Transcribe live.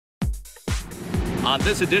On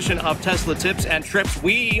this edition of Tesla Tips and Trips,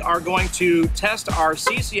 we are going to test our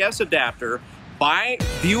CCS adapter by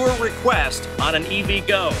viewer request on an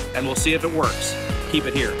EVgo, and we'll see if it works. Keep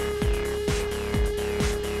it here.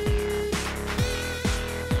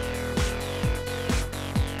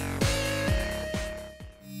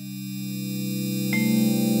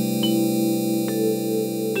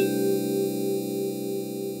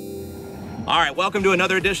 All right, welcome to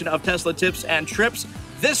another edition of Tesla Tips and Trips.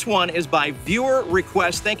 This one is by viewer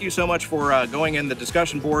request. Thank you so much for going in the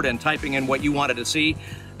discussion board and typing in what you wanted to see.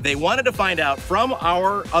 They wanted to find out from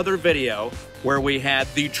our other video where we had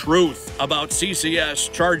the truth about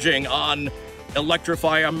CCS charging on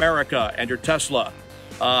Electrify America and your Tesla.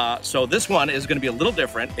 So this one is going to be a little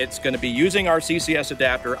different. It's going to be using our CCS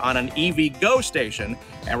adapter on an EVgo station,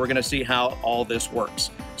 and we're going to see how all this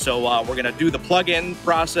works. So we're going to do the plug-in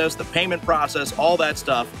process, the payment process, all that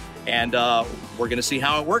stuff, and we're going to see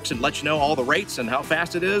how it works and let you know all the rates and how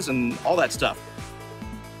fast it is and all that stuff.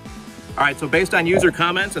 All right, so based on user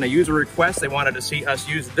comments and a user request, they wanted to see us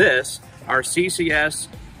use this, our CCS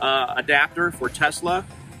adapter for Tesla,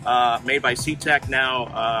 made by Setec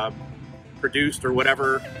now, produced or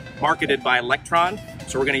whatever, marketed by Lectron.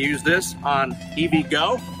 So we're going to use this on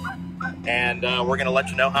EVgo, and we're going to let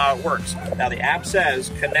you know how it works. Now the app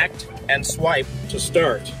says connect and swipe to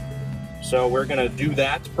start. So we're going to do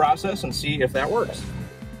that process and see if that works.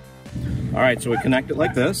 All right, so we connect it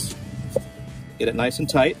like this, get it nice and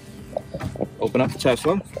tight, open up the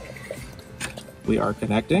Tesla. We are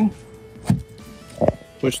connecting.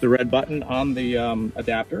 Push the red button on the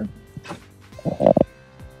adapter,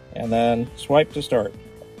 and then swipe to start.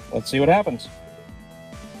 Let's see what happens.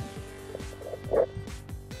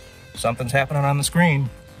 Something's happening on the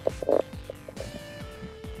screen.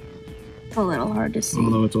 It's a little hard to see.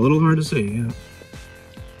 Although it's a little hard to see, yeah.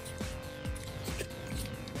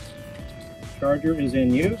 Charger is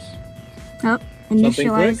in use. Oh,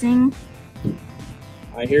 initializing.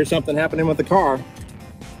 I hear something happening with the car.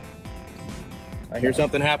 I hear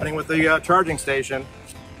something happening with the charging station.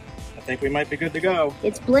 I think we might be good to go.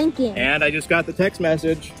 It's blinking. And I just got the text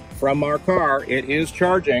message from our car. It is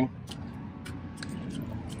charging.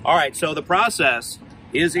 All right, so the process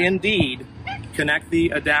is indeed connect the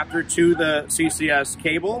adapter to the CCS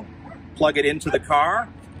cable, plug it into the car,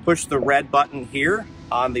 push the red button here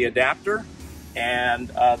on the adapter, and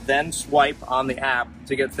then swipe on the app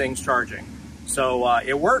to get things charging. So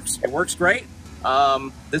it works great.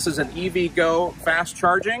 This is an EVgo fast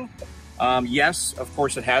charging. Yes, of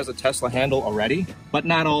course it has a Tesla handle already, but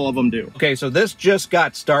not all of them do. Okay, so this just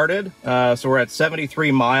got started. So we're at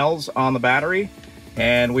 73 miles on the battery,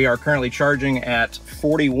 and we are currently charging at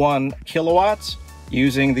 41 kilowatts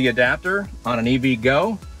using the adapter on an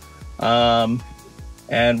EVgo.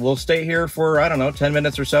 And we'll stay here for, I don't know, 10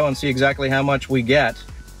 minutes or so and see exactly how much we get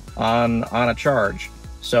on a charge.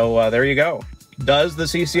 So there you go. Does the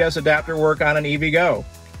CCS adapter work on an EVgo?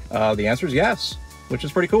 The answer is yes, which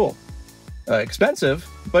is pretty cool. Expensive,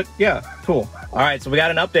 but yeah, cool. All right, so we got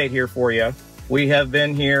an update here for you. We have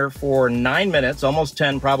been here for 9 minutes, almost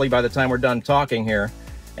 10 probably by the time we're done talking here,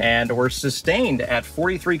 and we're sustained at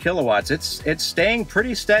 43 kilowatts. It's staying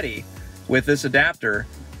pretty steady with this adapter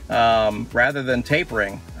rather than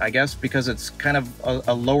tapering, I guess, because it's kind of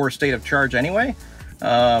a lower state of charge anyway.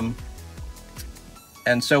 And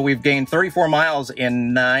so we've gained 34 miles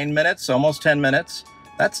in 9 minutes, almost 10 minutes.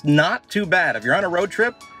 That's not too bad. If you're on a road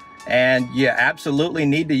trip and you absolutely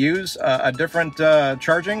need to use a different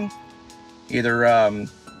charging, either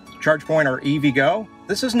ChargePoint or EVgo,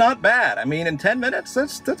 this is not bad. I mean, in 10 minutes,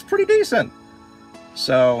 that's pretty decent.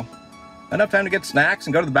 So enough time to get snacks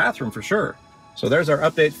and go to the bathroom for sure. So there's our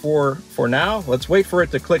update for now. Let's wait for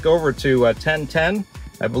it to click over to 1010.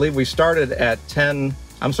 I believe we started at 10,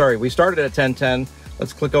 I'm sorry, we started at 1010.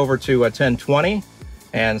 Let's click over to 1020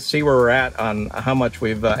 and see where we're at on how much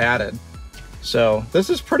we've added. So this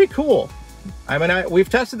is pretty cool. I mean, we've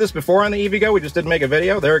tested this before on the EVgo. We just didn't make a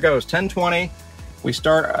video. There it goes, 1020. We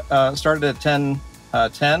started at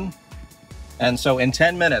 1010. And so in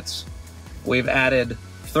 10 minutes, we've added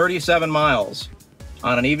 37 miles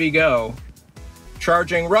on an EVgo,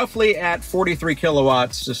 charging roughly at 43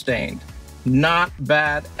 kilowatts sustained. Not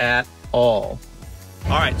bad at all.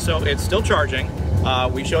 All right, so it's still charging.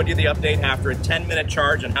 We showed you the update after a 10-minute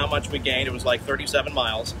charge and how much we gained. It was like 37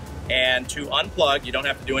 miles. And to unplug, you don't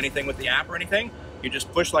have to do anything with the app or anything. You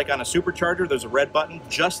just push like on a supercharger. There's a red button,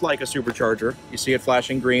 just like a supercharger. You see it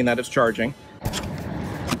flashing green, that is charging.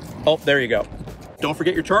 Oh, there you go. Don't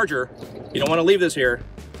forget your charger. You don't want to leave this here.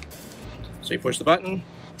 So you push the button,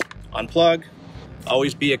 unplug.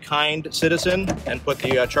 Always be a kind citizen and put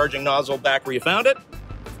the charging nozzle back where you found it.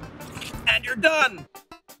 And you're done.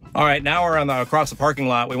 All right, now we're across the parking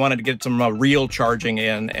lot. We wanted to get some real charging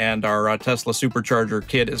in, and our Tesla Supercharger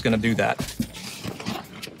kit is going to do that.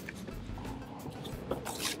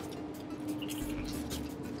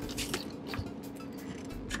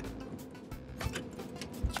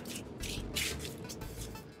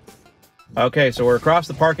 Okay, so we're across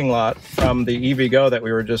the parking lot from the EVgo that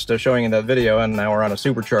we were just showing in that video, and now we're on a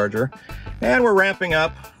Supercharger. And we're ramping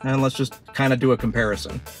up, and let's just kind of do a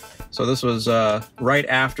comparison. So this was right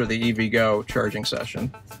after the EVgo charging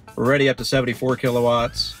session. We're already up to 74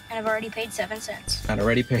 kilowatts. And I've already paid 7 cents. And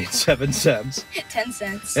already paid 7 cents. 10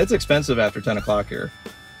 cents. It's expensive after 10 o'clock here.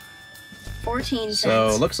 14 cents. So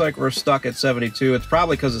it looks like we're stuck at 72. It's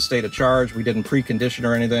probably because of state of charge. We didn't precondition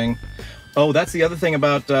or anything. Oh, that's the other thing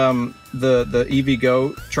about the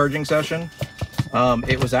EVgo charging session.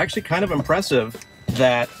 It was actually kind of impressive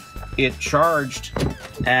that it charged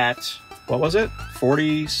at, what was it?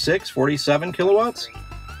 46, 47 kilowatts?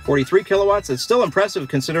 43 kilowatts. It's still impressive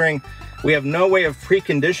considering we have no way of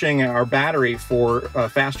preconditioning our battery for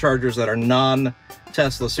fast chargers that are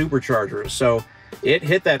non-Tesla superchargers. So it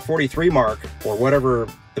hit that 43 mark, or whatever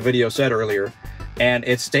the video said earlier, and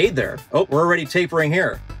it stayed there. Oh, we're already tapering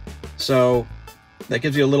here. So that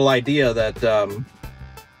gives you a little idea that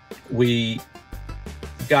we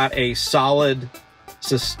got a solid,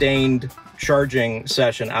 sustained charging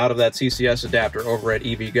session out of that CCS adapter over at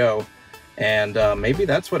EVgo. And maybe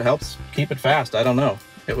that's what helps keep it fast. I don't know.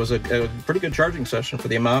 It was a pretty good charging session for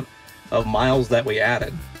the amount of miles that we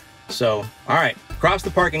added. So, all right, across the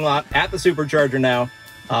parking lot at the Supercharger now.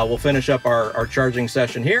 We'll finish up our charging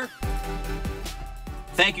session here.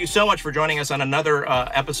 Thank you so much for joining us on another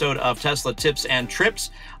episode of Tesla Tips and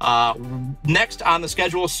Trips. Next on the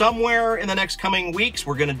schedule, somewhere in the next coming weeks,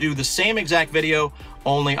 we're going to do the same exact video,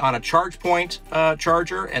 only on a ChargePoint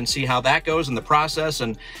charger, and see how that goes in the process.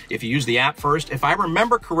 And if you use the app first, if I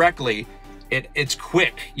remember correctly, it's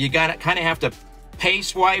quick. You kind of have to pay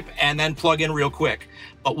swipe and then plug in real quick.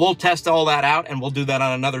 But we'll test all that out, and we'll do that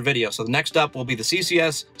on another video. So the next up will be the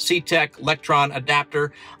CCS Setec Lectron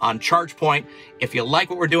Adapter on ChargePoint. If you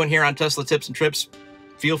like what we're doing here on Tesla Tips and Trips,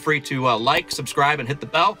 feel free to like, subscribe, and hit the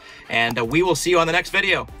bell. And we will see you on the next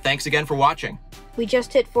video. Thanks again for watching. We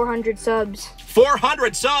just hit 400 subs.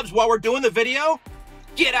 400 subs while we're doing the video?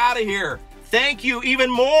 Get out of here. Thank you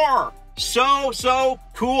even more. So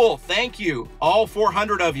cool. Thank you, all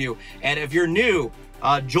 400 of you. And if you're new,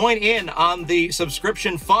 join in on the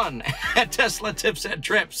subscription fun at Tesla Tips and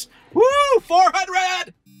Trips. Woo!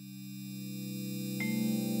 400!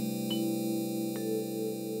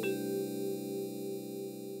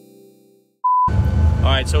 All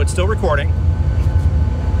right, so it's still recording.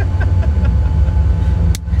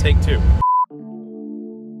 Take two.